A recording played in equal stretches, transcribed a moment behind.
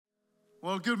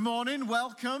Well, good morning.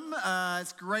 Welcome.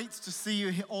 It's great to see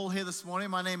you all here this morning.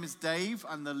 My name is Dave.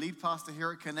 I'm the lead pastor here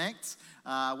at Connect.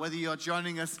 Whether you're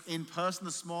joining us in person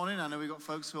this morning, I know we've got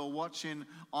folks who are watching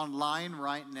online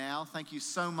right now. Thank you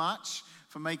so much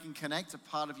for making Connect a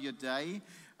part of your day.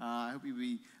 I hope you'll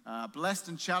be blessed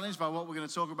and challenged by what we're going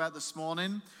to talk about this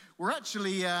morning. We're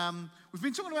actually, we've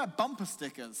been talking about bumper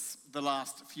stickers the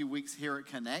last few weeks here at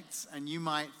Connect, and you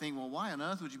might think, well, why on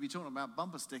earth would you be talking about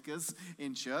bumper stickers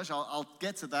in church? I'll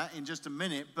get to that in just a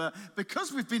minute, but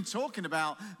because we've been talking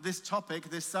about this topic,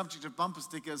 this subject of bumper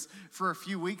stickers for a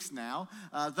few weeks now,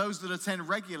 those that attend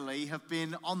regularly have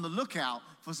been on the lookout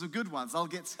for some good ones. I'll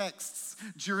get texts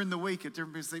during the week of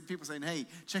different people saying, hey,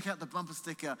 check out the bumper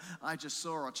sticker I just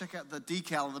saw, or check out the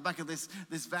decal on the back of this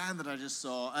van that I just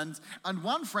saw. And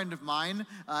one friend of mine,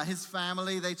 his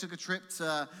family, they took a trip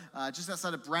to just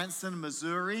outside of Branson,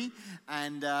 Missouri,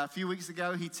 and a few weeks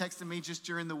ago, he texted me just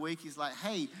during the week. He's like,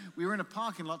 hey, we were in a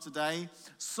parking lot today,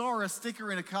 saw a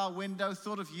sticker in a car window,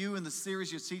 thought of you and the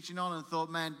series you're teaching on, and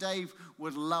thought, man, Dave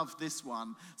would love this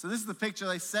one. So this is the picture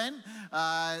they sent.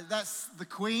 That's the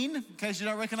Queen, in case you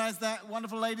don't recognize that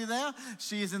wonderful lady there.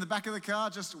 She is in the back of the car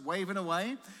just waving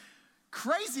away.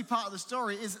 Crazy part of the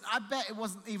story is, I bet it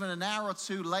wasn't even an hour or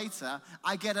two later,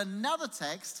 I get another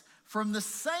text from the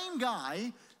same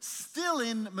guy, still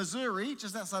in Missouri,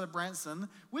 just outside of Branson,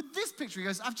 with this picture. He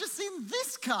goes, I've just seen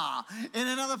this car in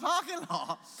another parking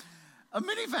lot. A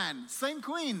minivan, same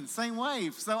Queen, same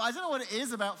wave. So I don't know what it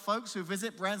is about folks who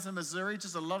visit Branson, Missouri,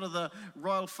 just a lot of the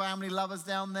royal family lovers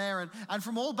down there, and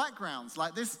from all backgrounds.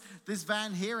 Like this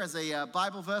van here has a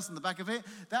Bible verse on the back of it.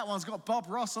 That one's got Bob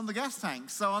Ross on the gas tank.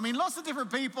 So, I mean, lots of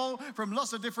different people from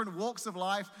lots of different walks of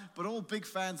life, but all big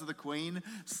fans of the Queen.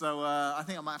 So I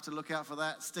think I might have to look out for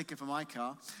that sticker for my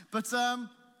car. But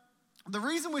the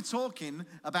reason we're talking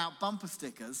about bumper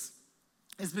stickers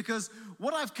is because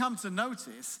what I've come to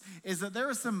notice is that there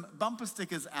are some bumper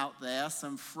stickers out there,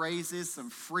 some phrases,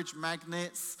 some fridge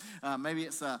magnets, maybe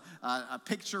it's a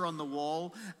picture on the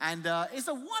wall, and it's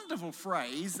a wonderful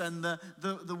phrase, and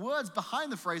the words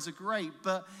behind the phrase are great,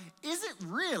 but is it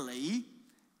really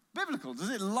biblical? Does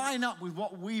it line up with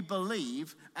what we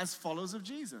believe as followers of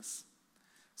Jesus?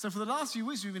 So for the last few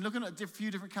weeks, we've been looking at a few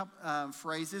different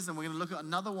phrases, and we're going to look at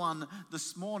another one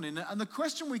this morning. And the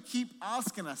question we keep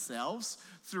asking ourselves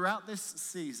throughout this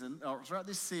season, or throughout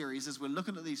this series, as we're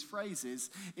looking at these phrases,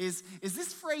 is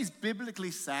this phrase biblically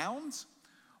sound,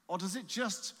 or does it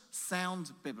just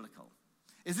sound biblical?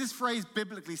 Is this phrase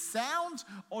biblically sound,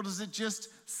 or does it just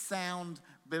sound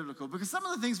biblical? Because some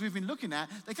of the things we've been looking at,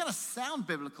 they kind of sound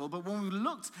biblical, but when we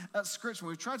looked at Scripture,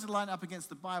 we've tried to line up against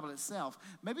the Bible itself,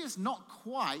 maybe it's not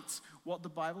quite what the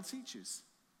Bible teaches.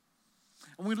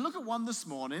 And we look at one this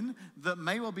morning that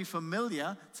may well be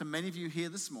familiar to many of you here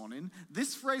this morning.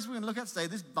 This phrase we're going to look at today,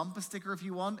 this bumper sticker if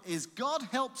you want, is God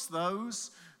helps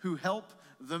those who help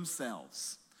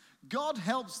themselves. God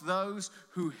helps those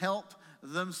who help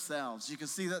themselves. You can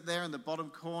see that there in the bottom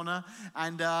corner,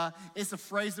 and it's a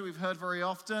phrase that we've heard very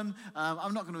often.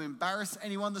 I'm not going to embarrass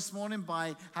anyone this morning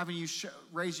by having you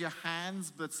raise your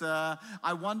hands, but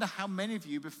I wonder how many of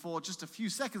you before just a few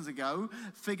seconds ago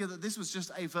figured that this was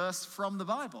just a verse from the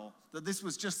Bible, that this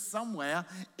was just somewhere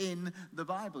in the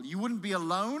Bible. You wouldn't be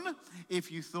alone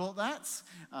if you thought that.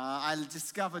 I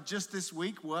discovered just this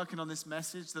week working on this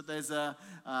message that there's a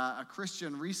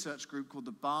Christian research group called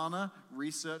the Barna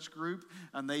Research Group,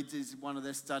 and they did one of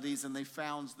their studies, and they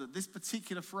found that this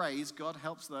particular phrase, God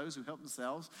helps those who help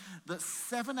themselves, that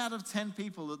 7 out of 10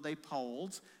 people that they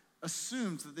polled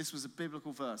assumed that this was a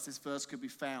biblical verse. This verse could be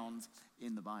found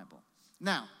in the Bible.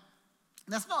 Now,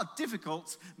 that's not a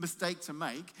difficult mistake to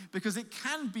make because it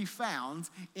can be found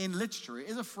in literature. It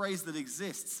is a phrase that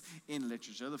exists in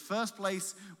literature. The first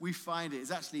place we find it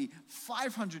is actually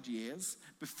 500 years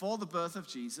before the birth of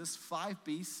Jesus, 5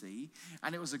 BC,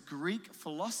 and it was a Greek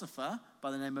philosopher by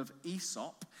the name of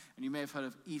Aesop, and you may have heard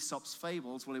of Aesop's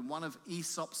fables. Well, in one of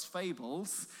Aesop's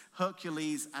fables,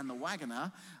 Hercules and the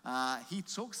Wagoner, he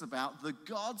talks about the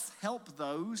gods help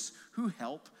those who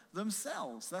help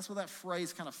themselves. That's where that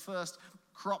phrase kind of first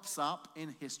crops up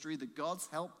in history. The gods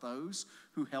help those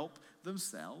who help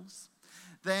themselves.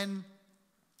 Then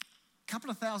a couple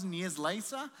of thousand years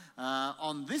later,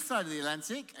 on this side of the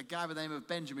Atlantic, a guy by the name of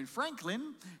Benjamin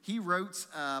Franklin, he wrote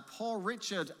Poor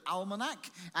Richard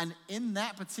Almanac, and in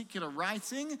that particular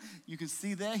writing, you can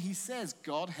see there, he says,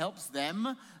 God helps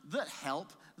them that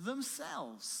help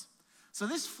themselves. So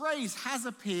this phrase has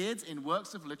appeared in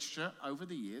works of literature over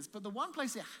the years, but the one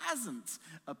place it hasn't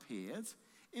appeared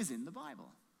is in the Bible.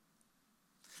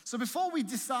 So before we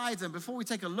decide and before we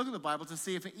take a look at the Bible to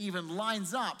see if it even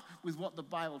lines up with what the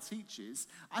Bible teaches,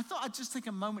 I thought I'd just take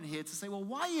a moment here to say, well,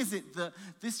 why is it that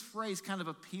this phrase kind of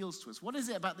appeals to us? What is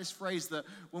it about this phrase that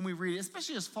when we read it,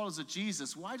 especially as followers of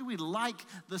Jesus, why do we like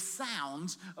the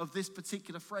sound of this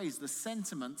particular phrase, the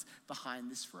sentiment behind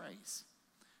this phrase?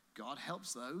 God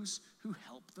helps those who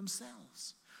help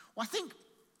themselves. Well, I think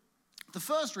the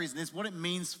first reason is what it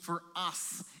means for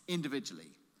us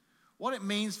individually, what it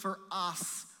means for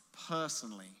us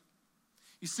personally.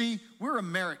 You see, we're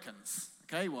Americans,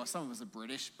 okay? Well, some of us are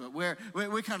British, but we're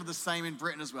kind of the same in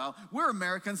Britain as well. We're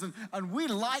Americans, and we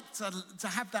like to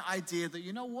have that idea that,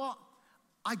 you know what?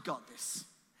 I got this.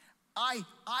 I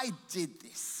did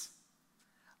this.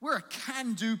 We're a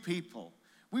can-do people.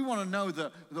 We want to know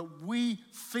that we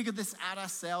figured this out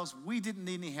ourselves. We didn't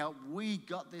need any help. We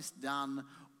got this done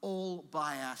all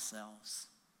by ourselves.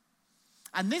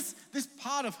 And this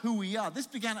part of who we are, this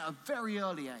began at a very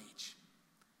early age.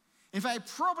 In fact, it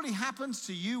probably happens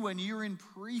to you when you're in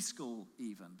preschool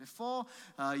even. Before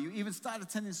you even started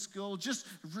attending school, just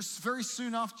very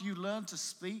soon after you learned to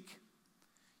speak,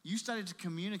 you started to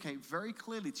communicate very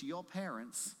clearly to your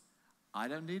parents, I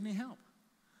don't need any help.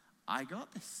 I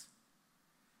got this.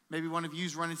 Maybe one of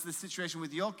you's run into this situation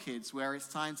with your kids where it's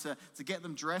time to get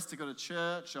them dressed to go to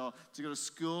church or to go to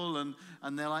school,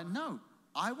 and they're like, no,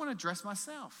 I want to dress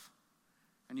myself.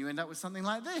 And you end up with something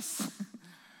like this.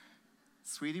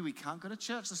 Sweetie, we can't go to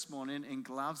church this morning in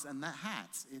gloves and that hat.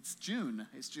 It's June.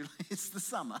 It's July. It's the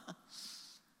summer.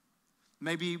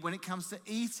 Maybe when it comes to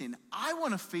eating, I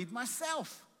want to feed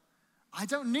myself. I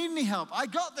don't need any help. I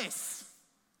got this.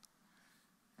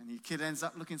 And your kid ends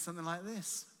up looking something like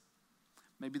this.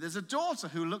 Maybe there's a daughter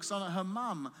who looks on at her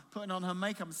mum, putting on her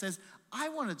makeup and says, I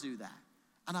want to do that.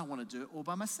 And I want to do it all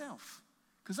by myself.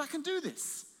 Because I can do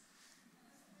this.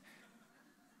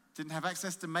 Didn't have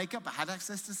access to makeup, but had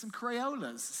access to some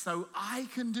Crayolas. So I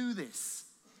can do this.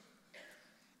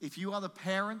 If you are the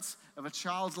parent of a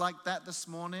child like that this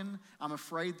morning, I'm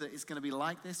afraid that it's going to be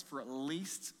like this for at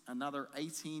least another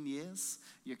 18 years.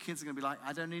 Your kids are going to be like,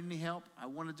 I don't need any help. I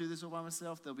want to do this all by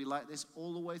myself. They'll be like this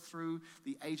all the way through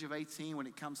the age of 18 when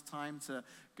it comes time to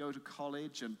go to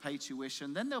college and pay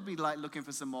tuition. Then they'll be like looking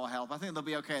for some more help. I think they'll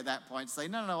be okay at that point to say,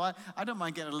 no, I don't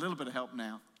mind getting a little bit of help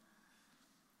now.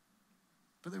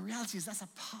 But the reality is that's a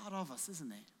part of us,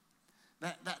 isn't it?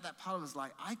 That part of us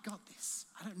like, I got this.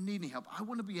 I don't need any help. I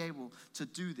want to be able to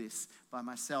do this by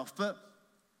myself. But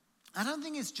I don't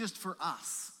think it's just for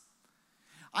us.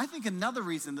 I think another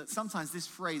reason that sometimes this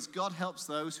phrase, God helps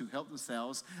those who help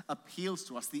themselves, appeals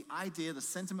to us, the idea, the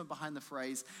sentiment behind the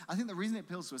phrase, I think the reason it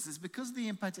appeals to us is because of the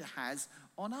impact it has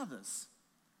on others.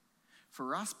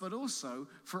 For us, but also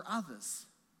for others.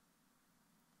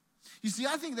 You see,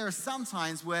 I think there are some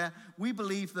times where we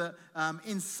believe that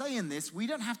in saying this, we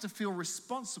don't have to feel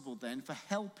responsible then for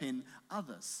helping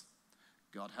others.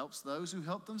 God helps those who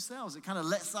help themselves. It kind of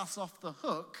lets us off the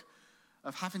hook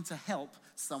of having to help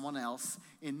someone else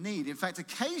in need. In fact,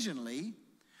 occasionally,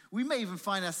 we may even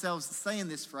find ourselves saying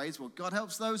this phrase, well, God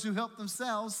helps those who help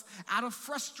themselves out of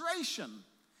frustration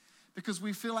because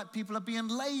we feel like people are being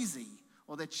lazy,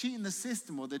 or they're cheating the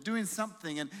system, or they're doing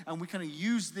something, and we kind of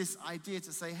use this idea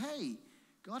to say, hey,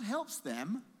 God helps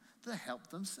them to help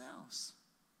themselves.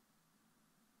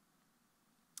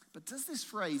 But does this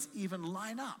phrase even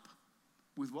line up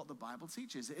with what the Bible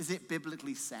teaches? Is it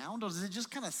biblically sound, or does it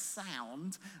just kind of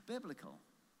sound biblical?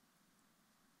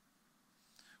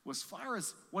 Well, as far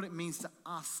as what it means to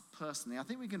us personally, I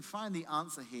think we can find the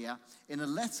answer here in a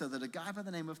letter that a guy by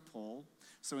the name of Paul,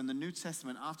 so in the New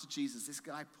Testament, after Jesus, this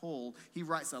guy Paul, he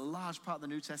writes a large part of the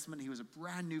New Testament. He was a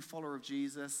brand new follower of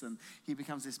Jesus, and he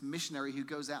becomes this missionary who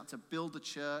goes out to build the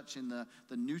church in the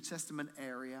New Testament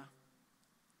area.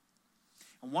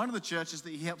 And one of the churches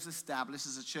that he helps establish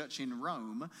is a church in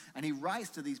Rome, and he writes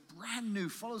to these brand new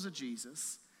followers of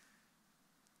Jesus,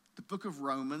 the book of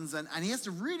Romans, and he has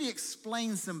to really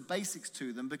explain some basics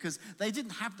to them because they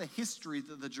didn't have the history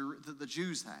that the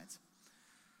Jews had.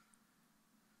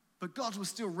 But God was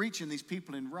still reaching these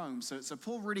people in Rome. So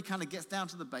Paul really kind of gets down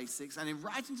to the basics. And in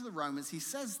writing to the Romans, he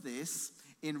says this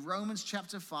in Romans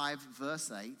chapter 5,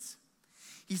 verse 8.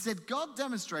 He said, God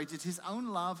demonstrated his own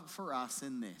love for us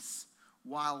in this.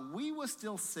 While we were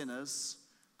still sinners,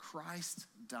 Christ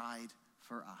died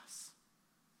for us.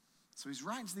 So he's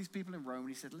writing to these people in Rome, and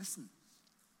he said, listen,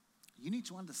 you need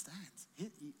to understand.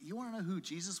 You want to know who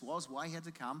Jesus was, why he had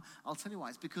to come? I'll tell you why.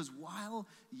 It's because while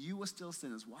you were still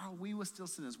sinners, while we were still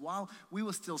sinners, while we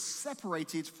were still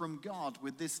separated from God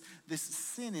with this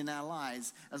sin in our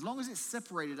lives, as long as it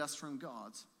separated us from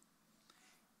God,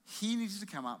 he needed to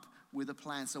come up with a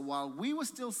plan. So while we were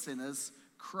still sinners,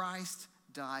 Christ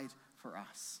died for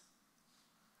us.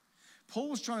 Paul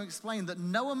was trying to explain that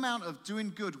no amount of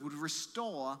doing good would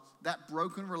restore that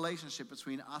broken relationship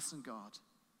between us and God.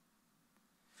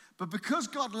 But because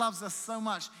God loves us so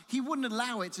much, he wouldn't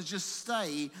allow it to just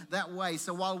stay that way.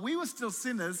 So while we were still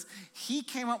sinners, he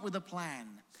came up with a plan.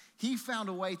 He found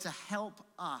a way to help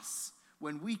us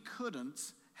when we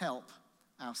couldn't help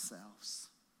ourselves.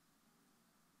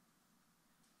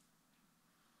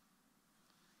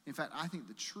 In fact, I think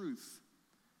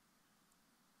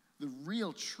the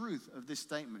real truth of this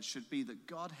statement should be that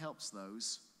God helps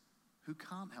those who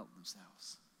can't help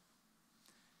themselves.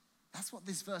 That's what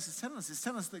this verse is telling us. It's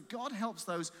telling us that God helps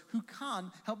those who can't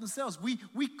help themselves. We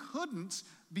couldn't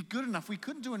be good enough. We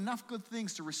couldn't do enough good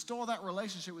things to restore that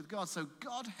relationship with God. So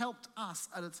God helped us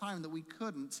at a time that we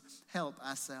couldn't help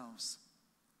ourselves.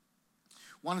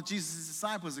 One of Jesus'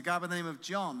 disciples, a guy by the name of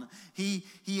John, he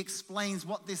explains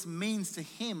what this means to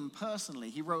him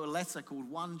personally. He wrote a letter called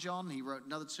 1 John. He wrote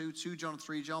another 2 John,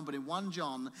 3 John. But in 1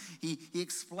 John, he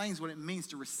explains what it means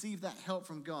to receive that help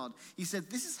from God. He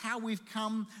said, this is how we've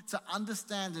come to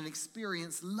understand and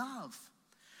experience love.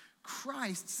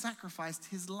 Christ sacrificed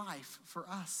his life for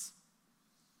us.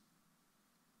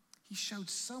 He showed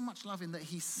so much love in that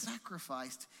he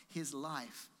sacrificed his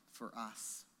life for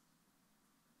us.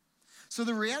 So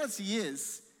the reality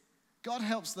is, God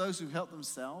helps those who help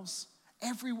themselves.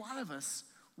 Every one of us,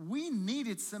 we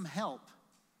needed some help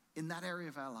in that area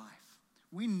of our life.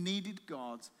 We needed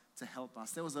God to help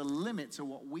us. There was a limit to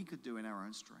what we could do in our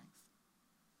own strength.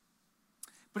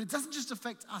 But it doesn't just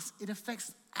affect us, it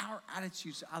affects our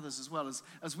attitude to others as well.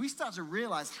 As we start to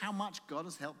realize how much God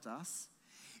has helped us,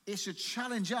 it should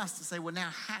challenge us to say, well, now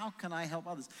how can I help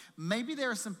others? Maybe there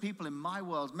are some people in my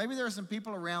world, maybe there are some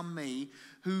people around me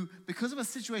who, because of a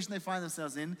situation they find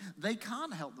themselves in, they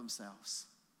can't help themselves.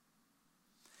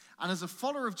 And as a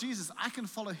follower of Jesus, I can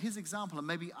follow his example and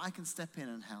maybe I can step in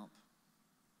and help.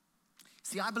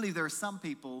 See, I believe there are some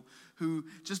people who,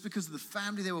 just because of the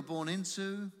family they were born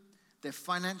into, their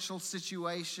financial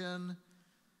situation,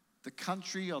 the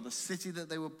country or the city that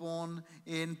they were born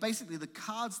in, basically the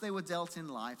cards they were dealt in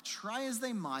life, try as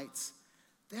they might,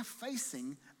 they're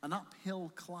facing an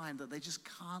uphill climb that they just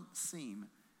can't seem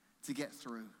to get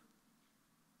through.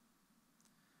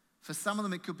 For some of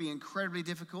them, it could be incredibly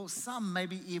difficult. Some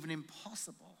maybe even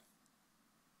impossible.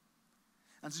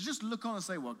 And to just look on and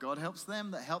say, well, God helps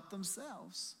them that help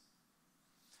themselves.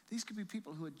 These could be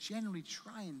people who are genuinely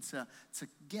trying to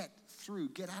get through,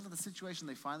 get out of the situation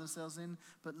they find themselves in,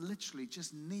 but literally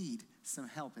just need some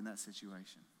help in that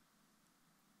situation.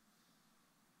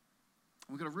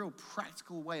 And we've got a real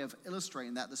practical way of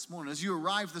illustrating that this morning. As you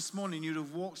arrived this morning, you'd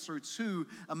have walked through 2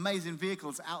 amazing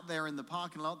vehicles out there in the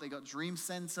parking lot. They got Dream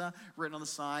Center written on the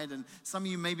side, and some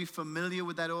of you may be familiar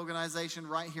with that organization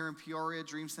right here in Peoria,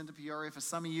 Dream Center Peoria. For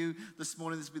some of you this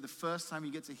morning, this will be the first time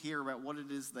you get to hear about what it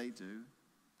is they do.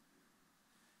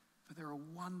 But they're a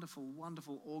wonderful,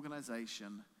 wonderful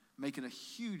organization making a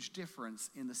huge difference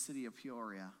in the city of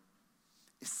Peoria,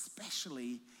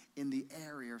 especially in the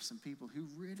area of some people who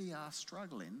really are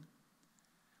struggling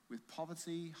with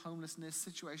poverty, homelessness,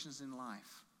 situations in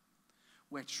life,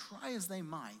 where try as they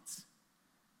might,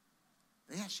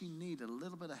 they actually need a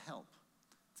little bit of help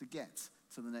to get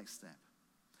to the next step.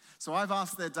 So I've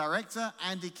asked their director,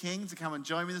 Andy King, to come and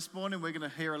join me this morning. We're going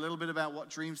to hear a little bit about what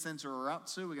Dream Center are up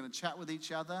to. We're going to chat with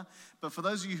each other. But for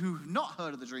those of you who've not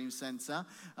heard of the Dream Center,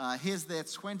 here's their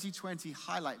 2020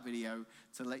 highlight video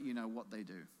to let you know what they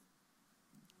do.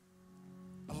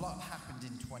 A lot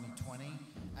happened in 2020,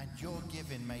 and your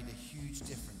giving made a huge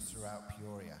difference throughout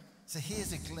Peoria. So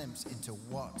here's a glimpse into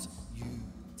what you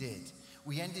did.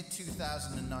 We ended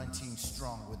 2019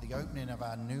 strong with the opening of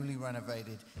our newly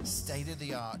renovated,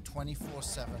 state-of-the-art,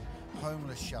 24/7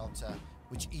 homeless shelter,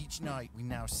 which each night we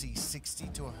now see 60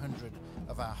 to 100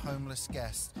 of our homeless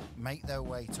guests make their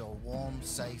way to a warm,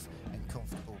 safe, and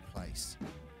comfortable place.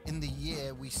 In the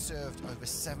year, we served over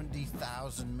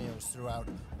 70,000 meals throughout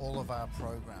all of our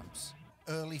programs.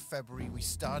 Early February, we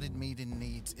started meeting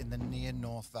needs in the near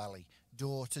North Valley,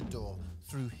 door to door,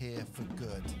 through Here for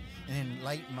Good. And in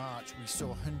late March, we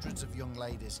saw hundreds of young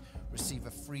ladies receive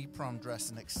a free prom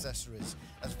dress and accessories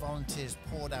as volunteers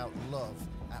poured out love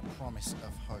at promise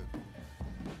of hope.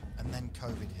 And then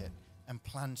COVID hit and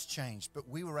plans changed, but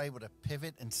we were able to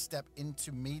pivot and step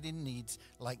into meeting needs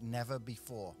like never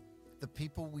before. The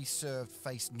people we served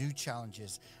faced new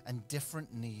challenges and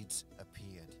different needs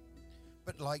appeared.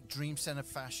 But like Dream Center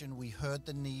fashion, we heard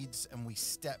the needs and we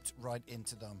stepped right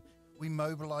into them. We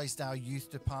mobilized our youth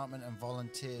department and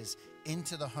volunteers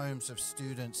into the homes of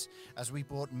students as we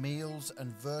brought meals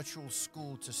and virtual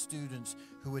school to students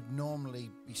who would normally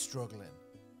be struggling.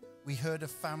 We heard of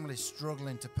families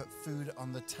struggling to put food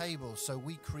on the table, so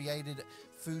we created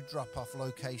food drop-off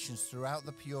locations throughout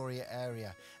the Peoria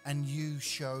area, and you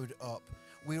showed up.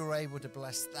 We were able to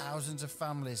bless thousands of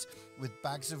families with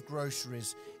bags of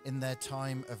groceries in their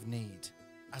time of need.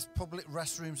 As public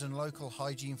restrooms and local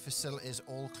hygiene facilities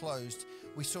all closed,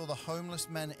 we saw the homeless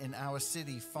men in our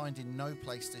city finding no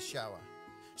place to shower.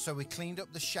 So we cleaned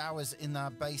up the showers in our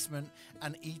basement,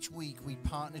 and each week we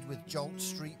partnered with Jolt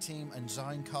Street Team and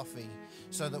Zion Coffee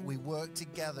so that we worked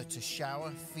together to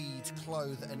shower, feed,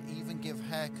 clothe, and even give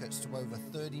haircuts to over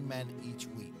 30 men each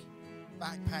week.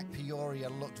 Backpack Peoria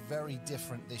looked very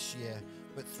different this year,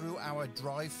 but through our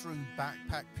drive-through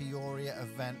Backpack Peoria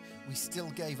event, we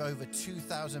still gave over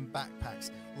 2,000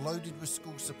 backpacks loaded with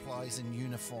school supplies and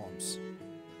uniforms.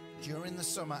 During the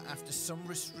summer, after some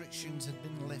restrictions had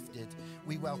been lifted,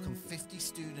 we welcomed 50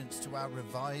 students to our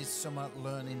revised summer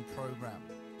learning program.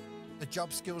 The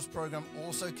Job Skills program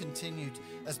also continued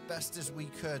as best as we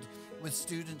could, with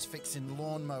students fixing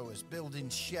lawnmowers, building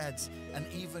sheds, and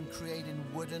even creating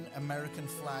wooden American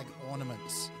flag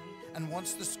ornaments. And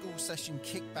once the school session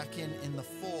kicked back in the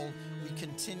fall, we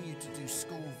continued to do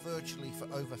school virtually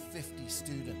for over 50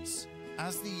 students.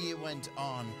 As the year went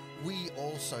on, we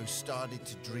also started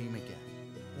to dream again.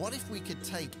 What if we could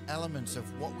take elements of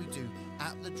what we do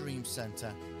at the Dream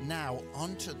Center now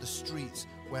onto the streets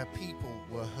where people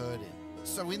were hurting?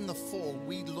 So in the fall,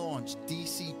 we launched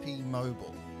DCP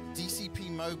Mobile. DCP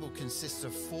Mobile consists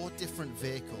of 4 different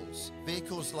vehicles.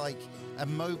 Vehicles like a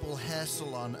mobile hair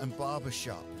salon and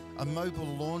barbershop, a mobile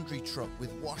laundry truck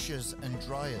with washers and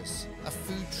dryers, a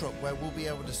food truck where we'll be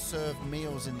able to serve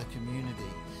meals in the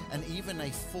community, and even a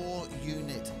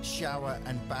 4-unit shower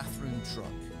and bathroom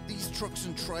truck. These trucks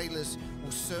and trailers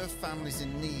will serve families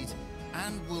in need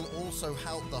and will also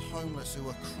help the homeless who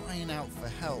are crying out for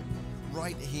help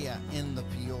right here in the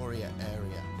Peoria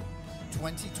area.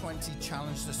 2020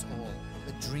 challenged us all,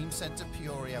 but Dream Center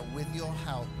Peoria, with your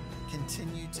help,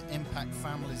 continued to impact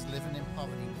families living in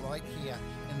poverty right here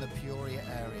in the Peoria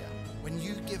area. When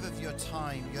you give of your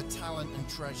time, your talent and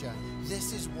treasure,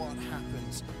 this is what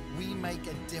happens. We make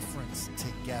a difference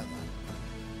together.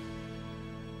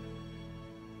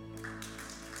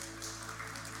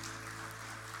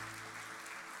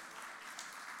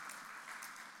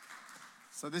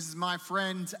 So this is my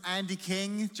friend Andy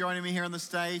King joining me here on the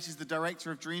stage. He's the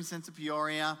director of Dream Center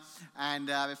Peoria.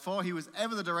 And before he was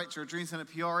ever the director of Dream Center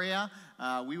Peoria,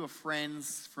 we were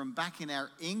friends from back in our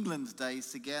England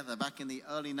days together. Back in the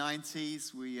early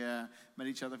 90s, we met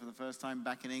each other for the first time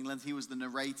back in England. He was the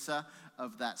narrator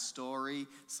of that story,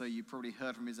 so you probably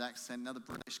heard from his accent. Another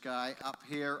British guy up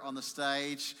here on the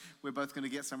stage. We're both going to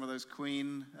get some of those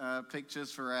Queen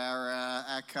pictures for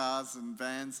our cars and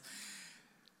vans.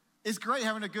 It's great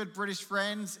having a good British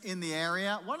friend in the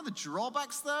area. One of the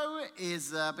drawbacks, though,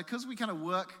 is because we kind of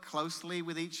work closely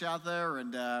with each other,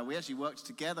 and we actually worked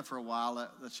together for a while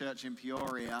at the church in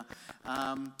Peoria,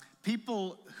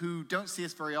 people who don't see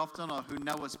us very often or who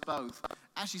know us both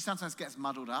actually sometimes gets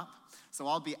muddled up. So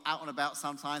I'll be out and about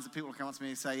sometimes, and people will come up to me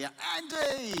and say, "Yeah,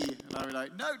 Andy!" And I'll be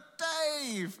like, "No,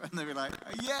 Dave!" And they'll be like,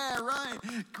 "Yeah, right.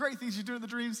 Great things you do at the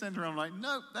Dream Center." I'm like,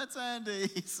 "Nope, that's Andy."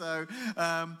 So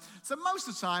most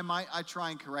of the time, I try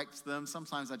and correct them.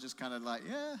 Sometimes I just kind of like,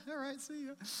 "Yeah, all right, see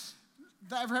ya."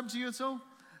 That ever happened to you at all?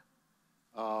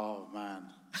 Oh, man.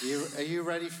 Are you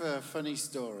ready for a funny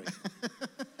story?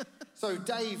 So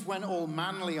Dave went all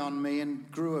manly on me and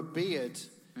grew a beard.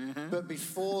 Mm-hmm. But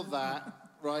before that,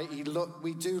 right,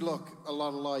 we do look a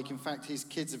lot alike. In fact, his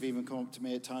kids have even come up to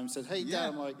me at times and said, "Hey, Dad."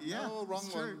 I'm like, "Oh, wrong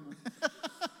one."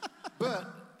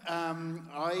 But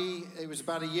it was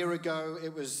about a year ago.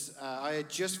 I had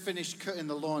just finished cutting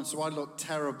the lawn, so I looked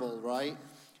terrible, right?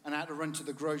 And I had to run to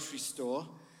the grocery store,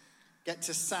 get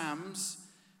to Sam's,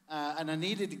 and I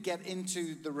needed to get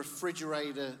into the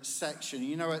refrigerator section.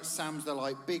 You know, at Sam's, they're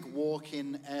like big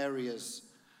walk-in areas.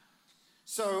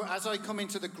 So as I come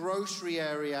into the grocery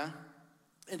area,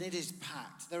 and it is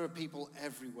packed. There are people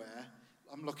everywhere.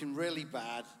 I'm looking really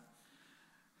bad.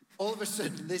 All of a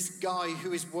sudden, this guy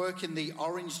who is working the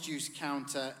orange juice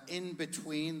counter in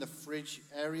between the fridge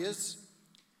areas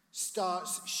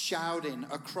starts shouting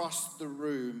across the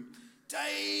room,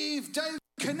 Dave,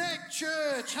 Connect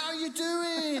Church, how you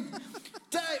doing?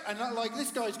 Dave, and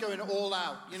this guy's going all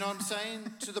out, you know what I'm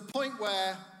saying? To the point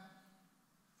where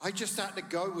I just had to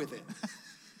go with it.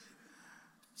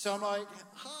 So I'm like,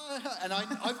 hi, and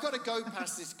I've got to go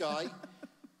past this guy.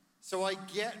 So I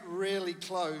get really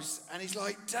close, and he's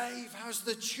like, Dave, how's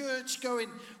the church going?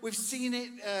 We've seen it,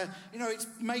 it's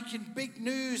making big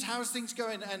news. How's things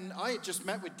going? And I had just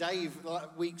met with Dave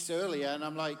weeks earlier, and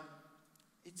I'm like,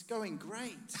 it's going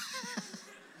great.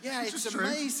 Yeah, Which it's is true.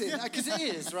 amazing, because it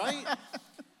is, right?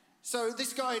 So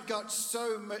this guy had got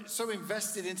so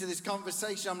invested into this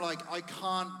conversation. I'm like, I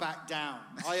can't back down.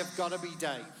 I have got to be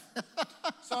Dave.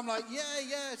 So I'm like,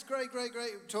 yeah, it's great.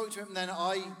 Talk to him. And then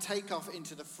I take off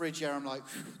into the fridge area. I'm like,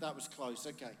 that was close.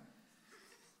 Okay.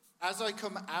 As I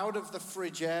come out of the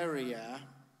fridge area,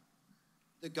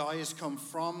 the guy has come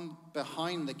from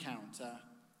behind the counter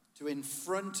to in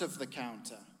front of the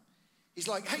counter. He's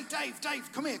like, hey,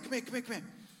 Dave, come here.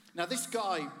 Now, this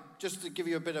guy, just to give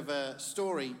you a bit of a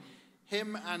story,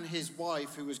 him and his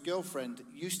wife, who was girlfriend,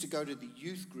 used to go to the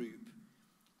youth group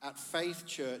at Faith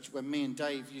Church when me and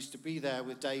Dave used to be there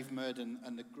with Dave Murd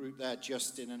and the group there,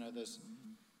 Justin and others.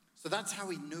 So that's how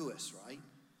he knew us, right?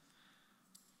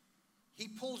 He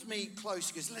pulls me close.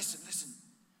 He goes, listen,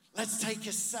 let's take a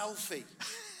selfie.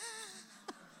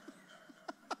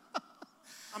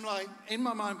 I'm like, in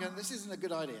my mind, going, this isn't a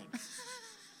good idea.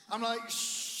 I'm like,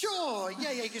 sure,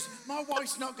 yeah. He goes, my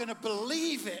wife's not going to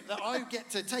believe it that I get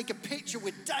to take a picture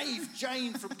with Dave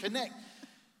Jane from Connect.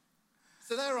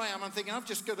 So there I am. I'm thinking, I've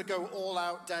just got to go all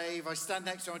out, Dave. I stand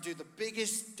next to him. I do the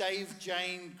biggest Dave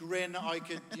Jane grin I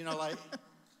could, like,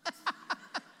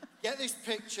 get this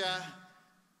picture,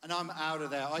 and I'm out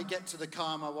of there. I get to the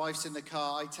car. My wife's in the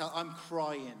car. I'm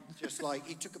crying, just like,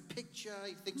 he took a picture.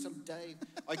 He thinks I'm Dave.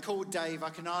 I call Dave. I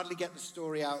can hardly get the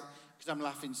story out because I'm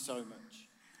laughing so much.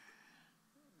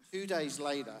 2 days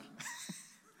later,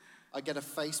 I get a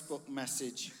Facebook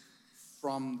message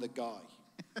from the guy.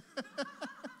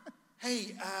 Hey,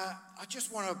 I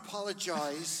just want to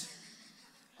apologize.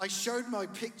 I showed my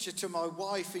picture to my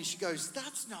wife, and she goes,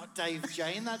 that's not Dave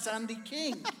Jane, that's Andy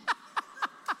King.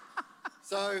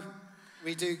 So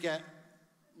we do get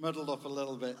muddled up a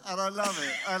little bit. And I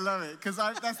love it, because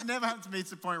that's never happened to me to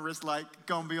the point where it's like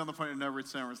gone beyond the point of no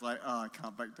return, where it's like, oh, I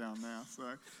can't back down now. So,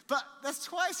 but that's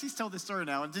twice he's told this story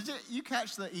now. And did you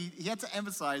catch that he had to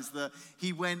emphasize that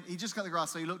he just cut the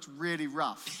grass, so he looked really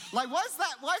rough. Like, why is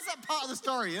that part of the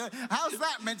story? How's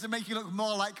that meant to make you look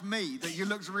more like me, that you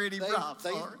looked really rough?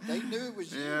 They knew it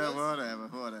was you. Yeah,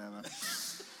 whatever.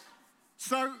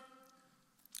 So,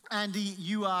 Andy,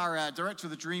 you are director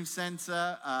of the Dream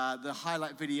Center. The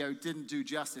highlight video didn't do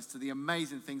justice to the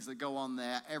amazing things that go on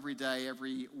there every day,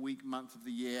 every week, month of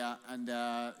the year. And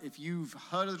if you've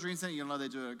heard of the Dream Center, you'll know they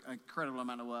do an incredible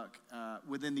amount of work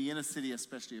within the inner city,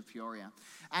 especially of Peoria.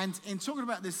 And in talking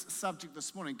about this subject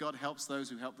this morning, God helps those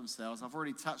who help themselves. I've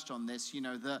already touched on this.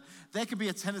 That there can be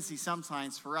a tendency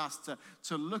sometimes for us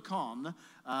to look on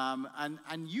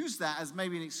and use that as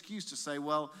maybe an excuse to say,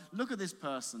 well, look at this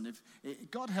person. If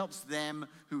God helps them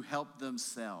who help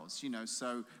themselves,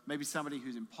 so maybe somebody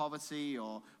who's in poverty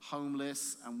or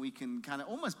homeless, and we can kind of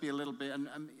almost be a little bit, and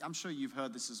I'm sure you've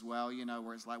heard this as well,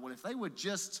 where it's like, well, if they would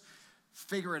just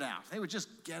figure it out, if they would just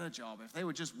get a job, if they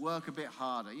would just work a bit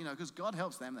harder, because God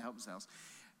helps them to help themselves.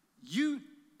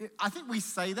 I think we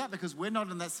say that because we're not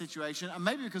in that situation, and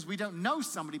maybe because we don't know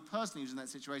somebody personally who's in that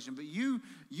situation, but you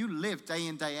live day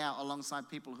in, day out alongside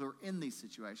people who are in these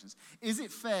situations. Is it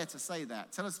fair to say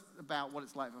that? Tell us about what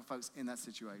it's like for folks in that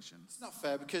situation. It's not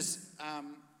fair because,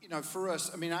 for us,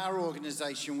 our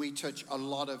organization, we touch a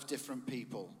lot of different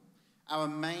people. Our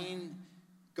main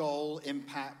goal,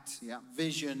 impact,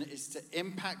 vision is to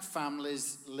impact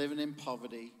families living in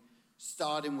poverty,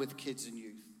 starting with kids and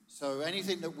youth. So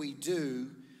anything that we do,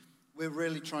 we're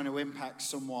really trying to impact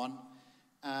someone.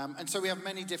 And so we have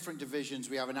many different divisions.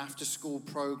 We have an after-school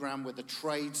program with a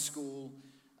trade school,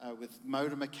 with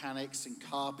motor mechanics and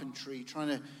carpentry, trying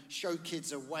to show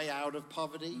kids a way out of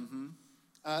poverty.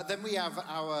 Mm-hmm. Then we have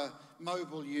our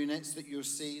mobile units that you'll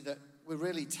see that we're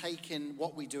really taking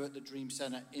what we do at the Dream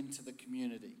Center into the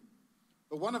community.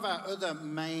 But one of our other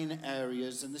main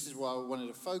areas, and this is what I wanted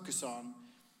to focus on,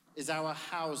 is our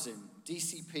housing,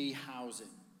 DCP housing.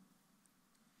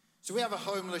 So we have a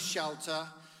homeless shelter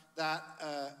that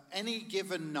any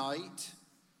given night,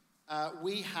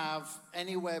 we have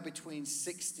anywhere between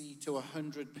 60 to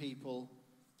 100 people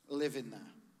living there.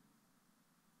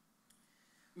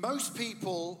 Most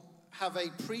people have a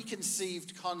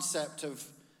preconceived concept of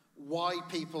why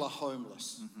people are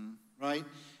homeless, right?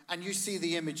 And you see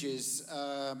the images,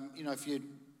 if you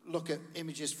look at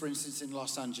images, for instance, in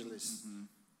Los Angeles,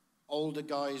 older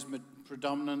guys,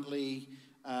 predominantly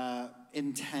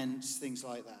intense, things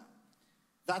like that.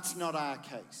 That's not our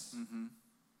case. Mm-hmm.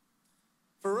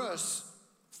 For us,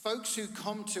 folks who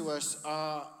come to us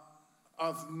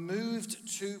have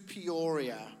moved to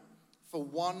Peoria for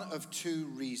one of two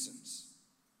reasons.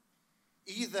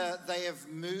 Either they have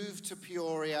moved to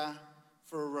Peoria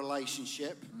for a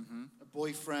relationship, a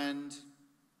boyfriend,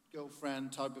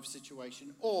 girlfriend type of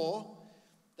situation, or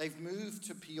they've moved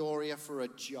to Peoria for a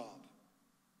job.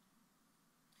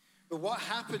 But what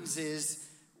happens is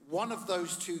one of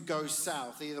those two goes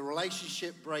south. Either the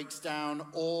relationship breaks down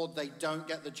or they don't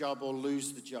get the job or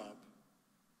lose the job.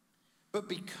 But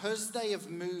because they have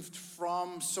moved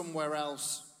from somewhere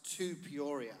else to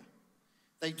Peoria,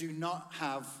 they do not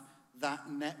have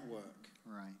that network.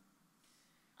 Right.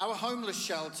 Our homeless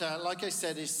shelter, like I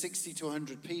said, is 60 to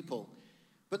 100 people.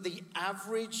 But the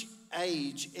average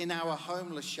age in our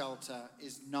homeless shelter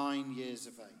is 9 years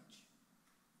of age.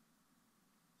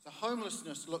 So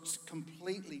homelessness looks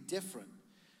completely different.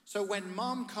 So when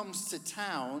mom comes to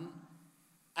town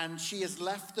and she has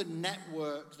left the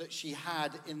network that she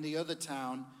had in the other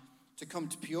town to come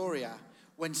to Peoria,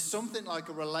 when something like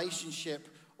a relationship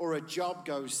or a job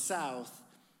goes south,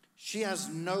 she has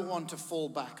no one to fall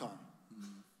back on.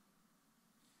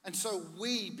 And so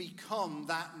we become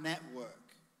that network.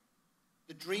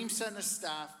 The Dream Center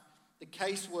staff, the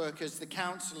caseworkers, the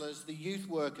counselors, the youth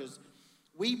workers,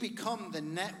 we become the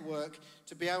network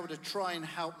to be able to try and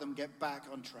help them get back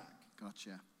on track.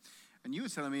 Gotcha. And you were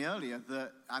telling me earlier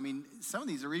that, some of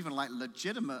these are even like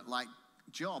legitimate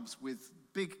jobs with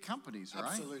big companies, right?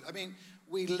 Absolutely.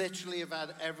 We literally have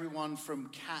had everyone from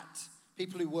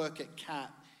people who work at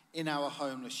CAT in our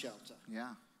homeless shelter.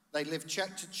 Yeah. They live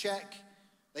check to check.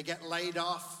 They get laid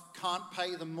off, can't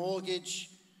pay the mortgage.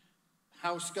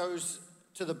 House goes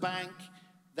to the bank.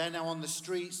 They're now on the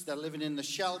streets. They're living in the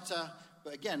shelter.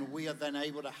 But again, we are then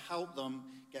able to help them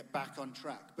get back on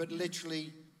track. But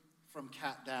literally from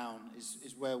CAT down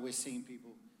is where we're seeing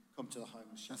people come to the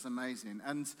homeless shelter. That's amazing.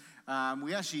 And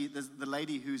there's the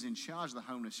lady who's in charge of the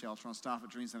homeless shelter on staff at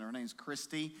Dream Center. Her name's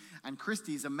Christy. And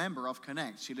Christy's a member of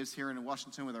Connect. She lives here in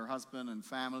Washington with her husband and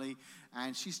family.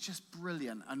 And she's just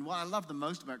brilliant. And what I love the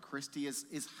most about Christy is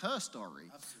her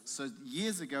story. Absolutely. So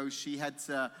years ago, she had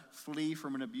to flee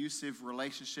from an abusive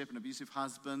relationship, an abusive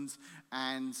husband.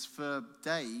 And for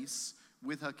days,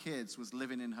 with her kids, was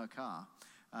living in her car.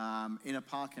 In a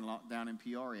parking lot down in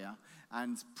Peoria.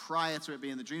 And prior to it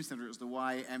being the Dream Center, it was the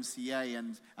YMCA,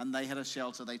 and they had a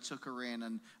shelter. They took her in,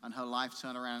 and her life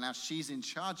turned around. And now she's in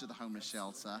charge of the homeless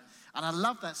shelter. And I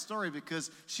love that story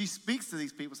because she speaks to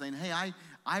these people saying, hey,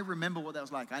 I remember what that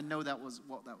was like. I know what that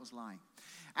was like.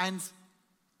 And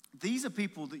these are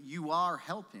people that you are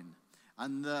helping.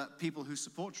 And the people who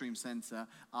support Dream Center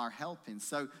are helping.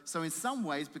 So in some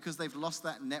ways, because they've lost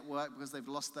that network, because they've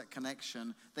lost that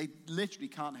connection, they literally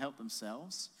can't help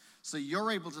themselves. So you're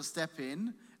able to step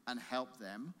in and help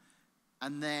them.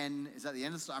 And then, is that the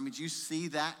end of the story? Do you see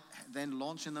that then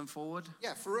launching them forward?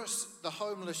 Yeah, for us, the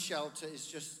homeless shelter is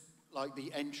just like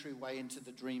the entryway into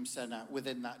the Dream Center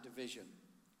within that division.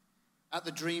 At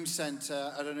the Dream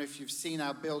Center, I don't know if you've seen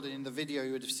our building in the video,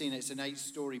 you would have seen it. It's an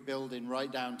 8-story building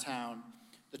right downtown.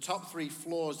 The top 3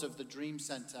 floors of the Dream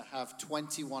Center have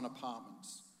 21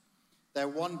 apartments. They're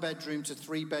 1-bedroom to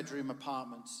 3-bedroom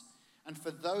apartments. And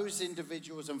for those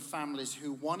individuals and families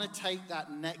who want to take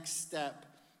that next step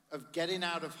of getting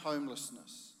out of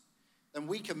homelessness, then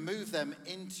we can move them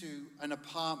into an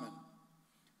apartment.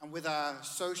 And with our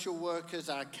social workers,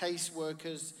 our case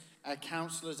workers, our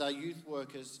counselors, our youth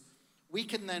workers, we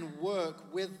can then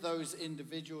work with those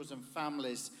individuals and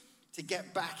families to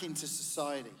get back into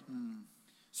society.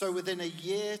 So within a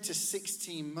year to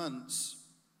 16 months,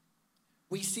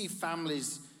 we see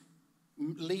families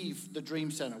leave the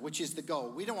Dream Center, which is the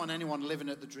goal. We don't want anyone living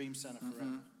at the Dream Center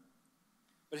forever.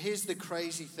 But here's the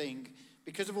crazy thing.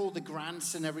 Because of all the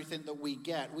grants and everything that we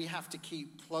get, we have to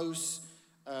keep close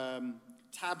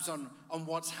tabs on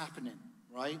what's happening,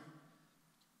 right?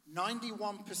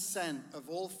 91% of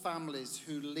all families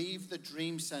who leave the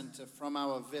Dream Center from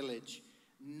our village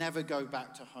never go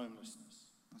back to homelessness.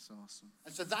 That's awesome.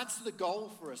 And so that's the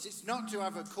goal for us. It's not to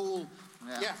have a cool,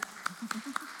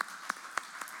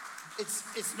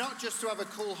 It's not just to have a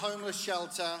cool homeless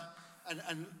shelter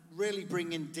and really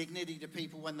bring in dignity to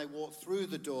people when they walk through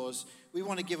the doors. We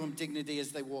want to give them dignity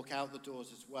as they walk out the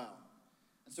doors as well.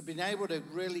 And so being able to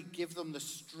really give them the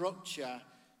structure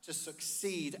to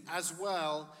succeed, as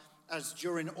well as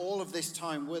during all of this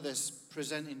time with us,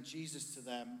 presenting Jesus to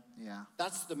them. Yeah.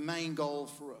 That's the main goal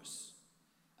for us.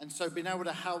 And so being able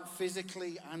to help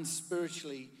physically and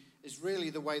spiritually is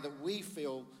really the way that we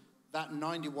feel that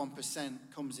 91%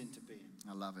 comes into being.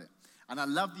 I love it. And I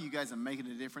love that you guys are making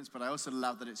a difference, but I also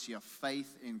love that it's your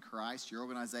faith in Christ, your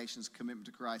organization's commitment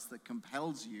to Christ that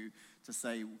compels you to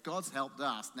say, God's helped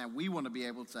us, now we want to be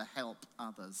able to help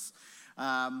others.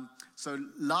 So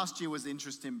last year was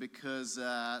interesting because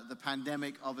the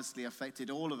pandemic obviously affected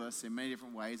all of us in many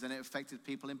different ways, and it affected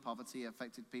people in poverty, it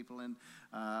affected people in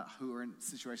who are in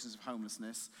situations of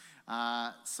homelessness.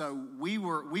 So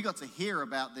we got to hear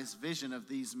about this vision of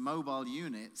these mobile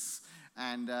units,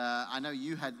 And I know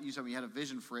you told me you had a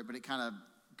vision for it, but it kind of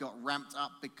got ramped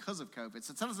up because of COVID.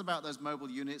 So tell us about those mobile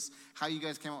units, how you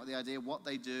guys came up with the idea, what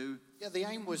they do. Yeah, the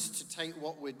aim was to take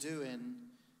what we're doing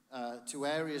to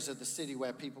areas of the city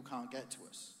where people can't get to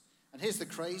us. And here's the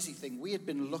crazy thing. We had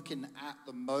been looking at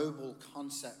the mobile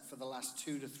concept for the last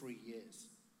 2 to 3 years.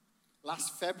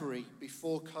 Last February,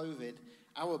 before COVID,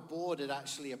 our board had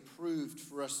actually approved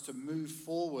for us to move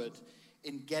forward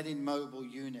in getting mobile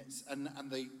units. And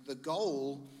the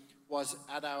goal was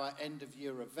at our end of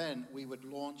year event, we would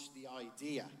launch the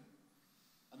idea.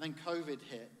 And then COVID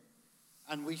hit.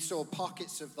 And we saw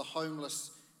pockets of the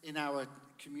homeless in our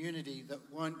community that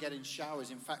weren't getting showers.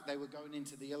 In fact, they were going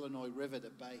into the Illinois River to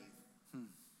bathe.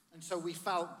 And so we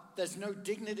felt there's no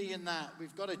dignity in that.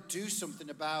 We've got to do something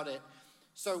about it.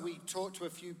 So we talked to a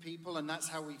few people, and that's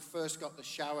how we first got the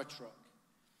shower truck.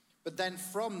 But then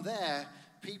from there,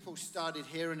 people started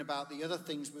hearing about the other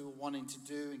things we were wanting to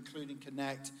do, including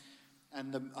Connect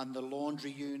and the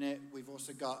laundry unit. We've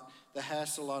also got the hair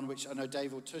salon, which I know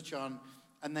Dave will touch on.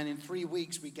 And then in 3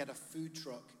 weeks, we get a food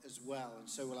truck as well. And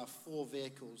so we'll have 4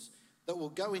 vehicles that will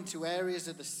go into areas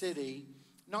of the city,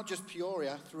 not just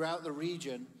Peoria, throughout the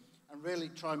region, and really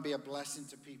try and be a blessing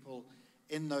to people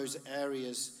in those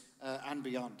areas and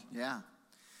beyond. Yeah.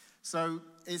 So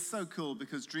it's so cool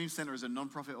because Dream Center is a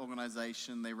nonprofit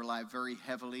organization. They rely very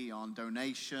heavily on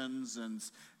donations and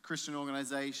Christian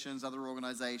organizations, other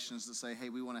organizations that say, hey,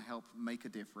 we want to help make a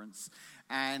difference.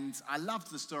 And I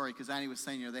loved the story because Annie was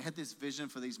saying, they had this vision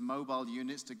for these mobile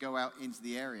units to go out into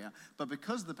the area. But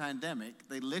because of the pandemic,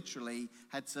 they literally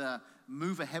had to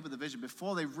move ahead with the vision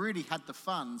before they really had the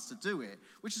funds to do it,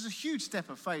 which is a huge step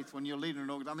of faith when you're leading an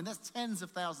organization. I mean, that's tens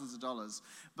of thousands of dollars.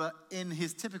 But in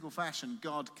his typical fashion,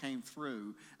 God came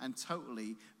through and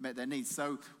totally met their needs.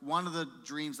 So one of the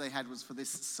dreams they had was for this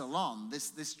salon,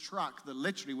 this truck that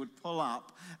literally would pull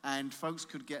up and folks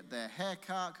could get their hair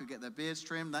cut, could get their beards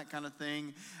trimmed, that kind of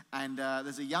thing. And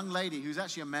there's a young lady who's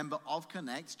actually a member of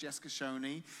Connect, Jessica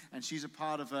Shoney, and she's a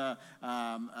part of a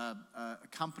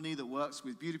company that works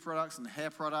with beauty products and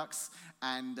hair products,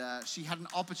 and she had an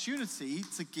opportunity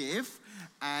to give,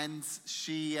 and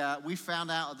we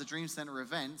found out at the Dream Center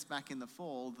event back in the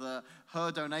fall that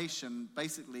her donation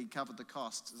basically covered the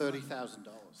cost. $30,000.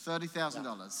 $30,000.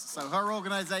 Yeah. So her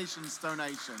organization's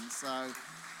donation.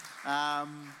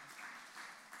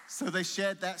 So they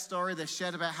shared that story. They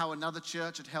shared about how another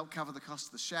church had helped cover the cost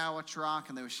of the shower truck,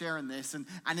 and they were sharing this. And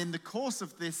in the course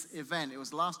of this event, it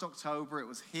was last October, it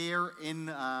was here in,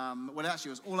 it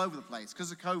was all over the place.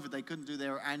 Because of COVID, they couldn't do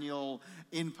their annual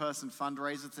in-person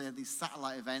fundraisers. They had these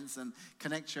satellite events, and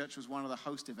Connect Church was one of the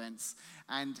host events.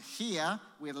 And here,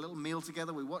 we had a little meal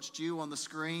together. We watched you on the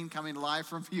screen coming live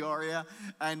from Peoria.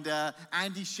 And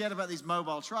Andy shared about these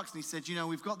mobile trucks, and he said,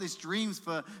 we've got these dreams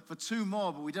for 2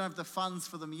 more, but we don't have the funds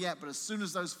for them yet. But as soon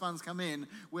as those funds come in,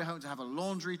 we're hoping to have a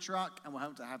laundry truck, and we're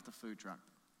hoping to have the food truck.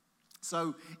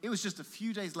 So it was just a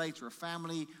few days later, a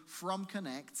family from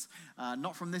Connect,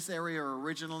 not from this area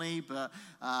originally, but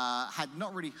had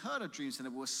not really heard of Dream Center,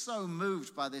 but were so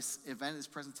moved by this event, this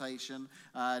presentation.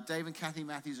 Dave and Kathy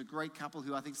Matthews, a great couple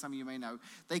who I think some of you may know,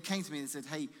 they came to me and said,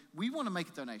 hey, we want to make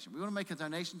a donation. We want to make a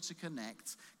donation to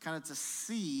Connect, kind of to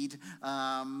seed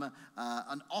an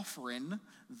offering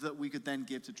that we could then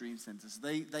give to Dream Centers.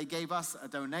 They gave us a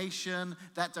donation.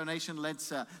 That donation led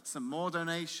to some more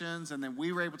donations, and then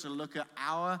we were able to look at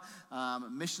our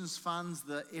missions funds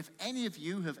that if any of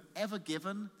you have ever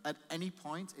given at any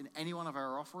point in any one of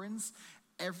our offerings,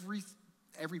 every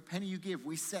penny you give,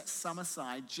 we set some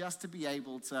aside just to be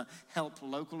able to help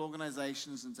local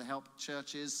organizations and to help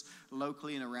churches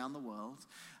locally and around the world.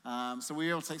 So we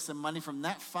were able to take some money from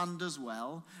that fund as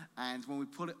well. And when we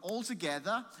put it all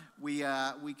together, we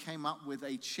came up with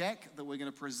a check that we're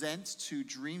going to present to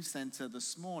Dream Center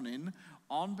this morning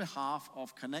on behalf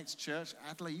of Connect Church.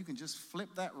 Adler, you can just flip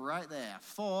that right there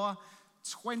for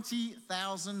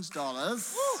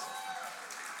 $20,000.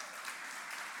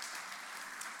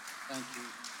 Thank you.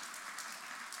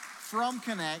 From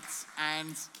Connect,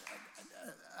 and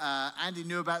Andy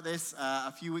knew about this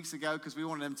a few weeks ago because we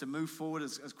wanted them to move forward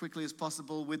as quickly as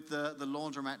possible with the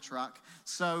laundromat truck.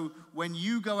 So when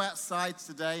you go outside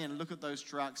today and look at those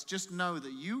trucks, just know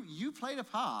that you played a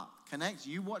part. Connect,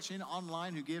 you watching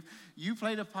online who give, you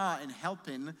played a part in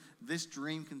helping this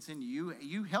dream continue.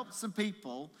 You helped some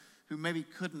people who maybe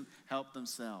couldn't help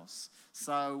themselves.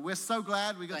 So we're so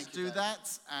glad we got to do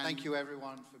that. And thank you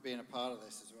everyone for being a part of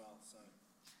this as well.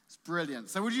 It's brilliant.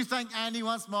 So would you thank Andy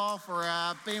once more for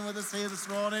being with us here this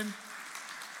morning?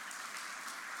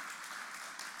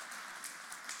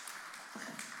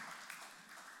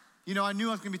 You know, I knew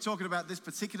I was going to be talking about this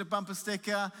particular bumper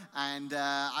sticker, and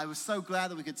I was so glad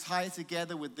that we could tie it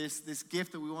together with this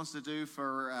gift that we wanted to do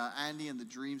for Andy and the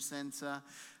Dream Center.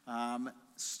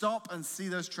 Stop and see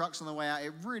those trucks on the way out.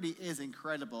 It really is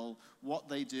incredible what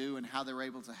they do and how they're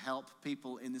able to help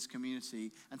people in this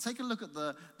community. And take a look at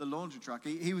the laundry truck.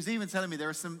 He was even telling me there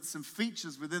are some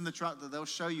features within the truck that they'll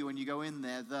show you when you go in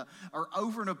there that are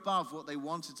over and above what they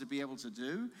wanted to be able to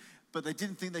do, but they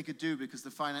didn't think they could do because the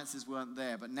finances weren't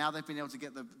there. But now they've been able to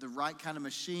get the right kind of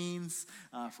machines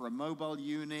for a mobile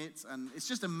unit, and it's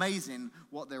just amazing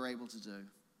what they're able to do.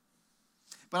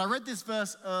 But I read this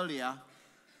verse earlier,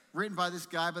 written by this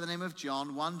guy by the name of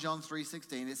John, 1 John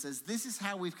 3:16. It says, "This is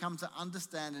how we've come to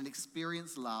understand and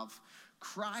experience love.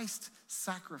 Christ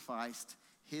sacrificed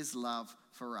his love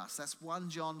for us." That's 1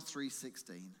 John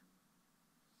 3:16.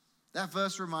 That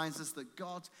verse reminds us that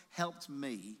God helped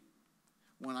me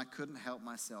when I couldn't help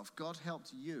myself. God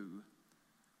helped you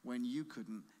when you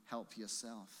couldn't help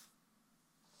yourself.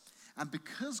 And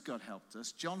because God helped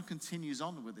us, John continues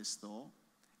on with this thought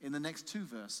in the next two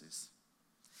verses.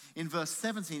 In verse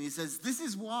 17, he says, "This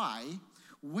is why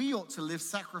we ought to live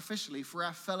sacrificially for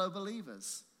our fellow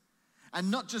believers and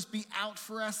not just be out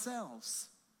for ourselves.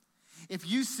 If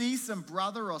you see some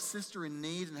brother or sister in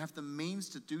need and have the means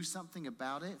to do something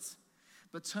about it,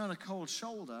 but turn a cold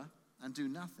shoulder and do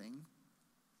nothing,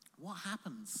 what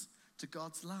happens to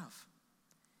God's love?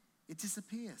 It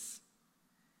disappears.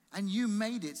 And you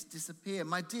made it disappear.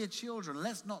 My dear children,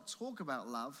 let's not talk about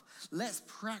love. Let's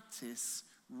practice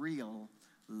real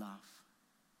love."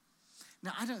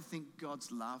 Now, I don't think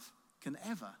God's love can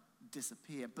ever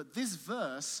disappear. But this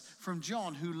verse from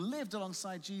John, who lived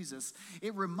alongside Jesus,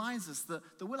 it reminds us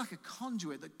that we're like a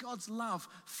conduit, that God's love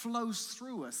flows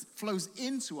through us, flows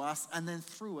into us, and then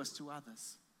through us to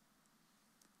others.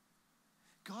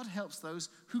 God helps those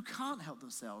who can't help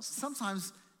themselves.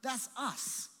 Sometimes that's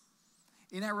us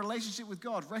in our relationship with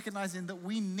God, recognizing that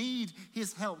we need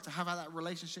his help to have that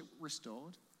relationship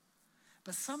restored.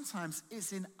 But sometimes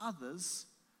it's in others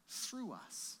through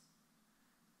us,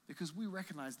 because we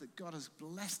recognize that God has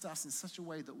blessed us in such a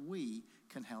way that we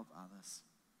can help others.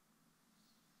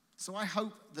 So I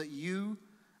hope that you,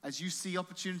 as you see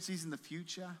opportunities in the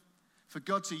future for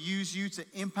God to use you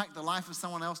to impact the life of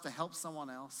someone else, to help someone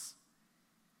else,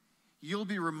 you'll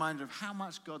be reminded of how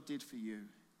much God did for you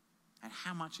and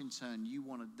how much in turn you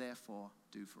want to therefore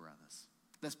do for others.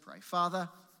 Let's pray. Father,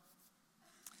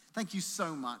 thank you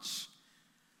so much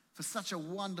for such a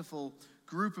wonderful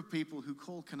group of people who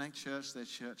call Connect Church their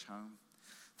church home.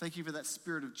 Thank you for that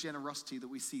spirit of generosity that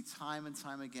we see time and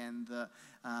time again that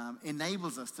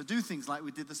enables us to do things like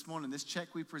we did this morning, this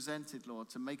check we presented, Lord,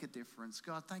 to make a difference.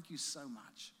 God, thank you so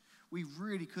much. We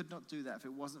really could not do that if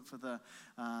it wasn't for the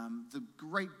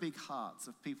great big hearts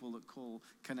of people that call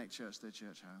Connect Church their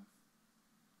church home.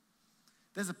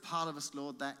 There's a part of us,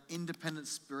 Lord, that independent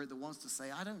spirit that wants to say,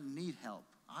 I don't need help.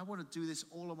 I want to do this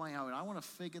all on my own. I want to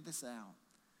figure this out.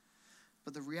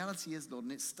 But the reality is, Lord,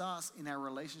 and it starts in our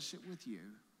relationship with you,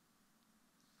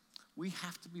 we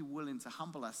have to be willing to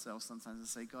humble ourselves sometimes and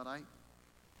say, God,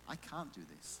 I can't do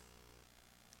this.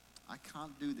 I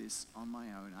can't do this on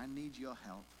my own. I need your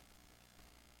help.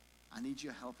 I need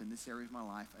your help in this area of my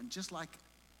life. And just like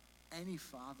any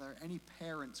father, any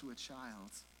parent to a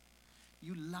child,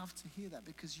 you love to hear that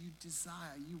because you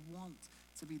desire, you want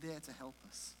to be there to help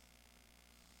us.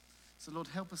 So Lord,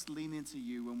 help us lean into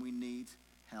you when we need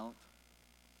help.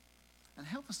 And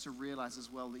help us to realize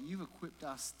as well that you've equipped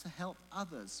us to help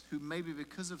others who maybe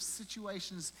because of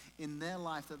situations in their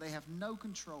life that they have no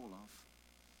control of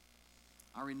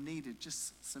are in need of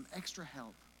just some extra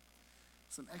help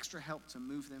to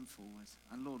move them forward.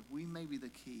 And Lord, we may be the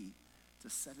key to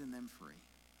setting them free.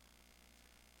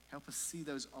 Help us see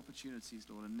those opportunities,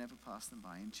 Lord, and never pass them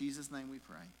by. In Jesus' name we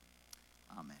pray.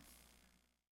 Amen.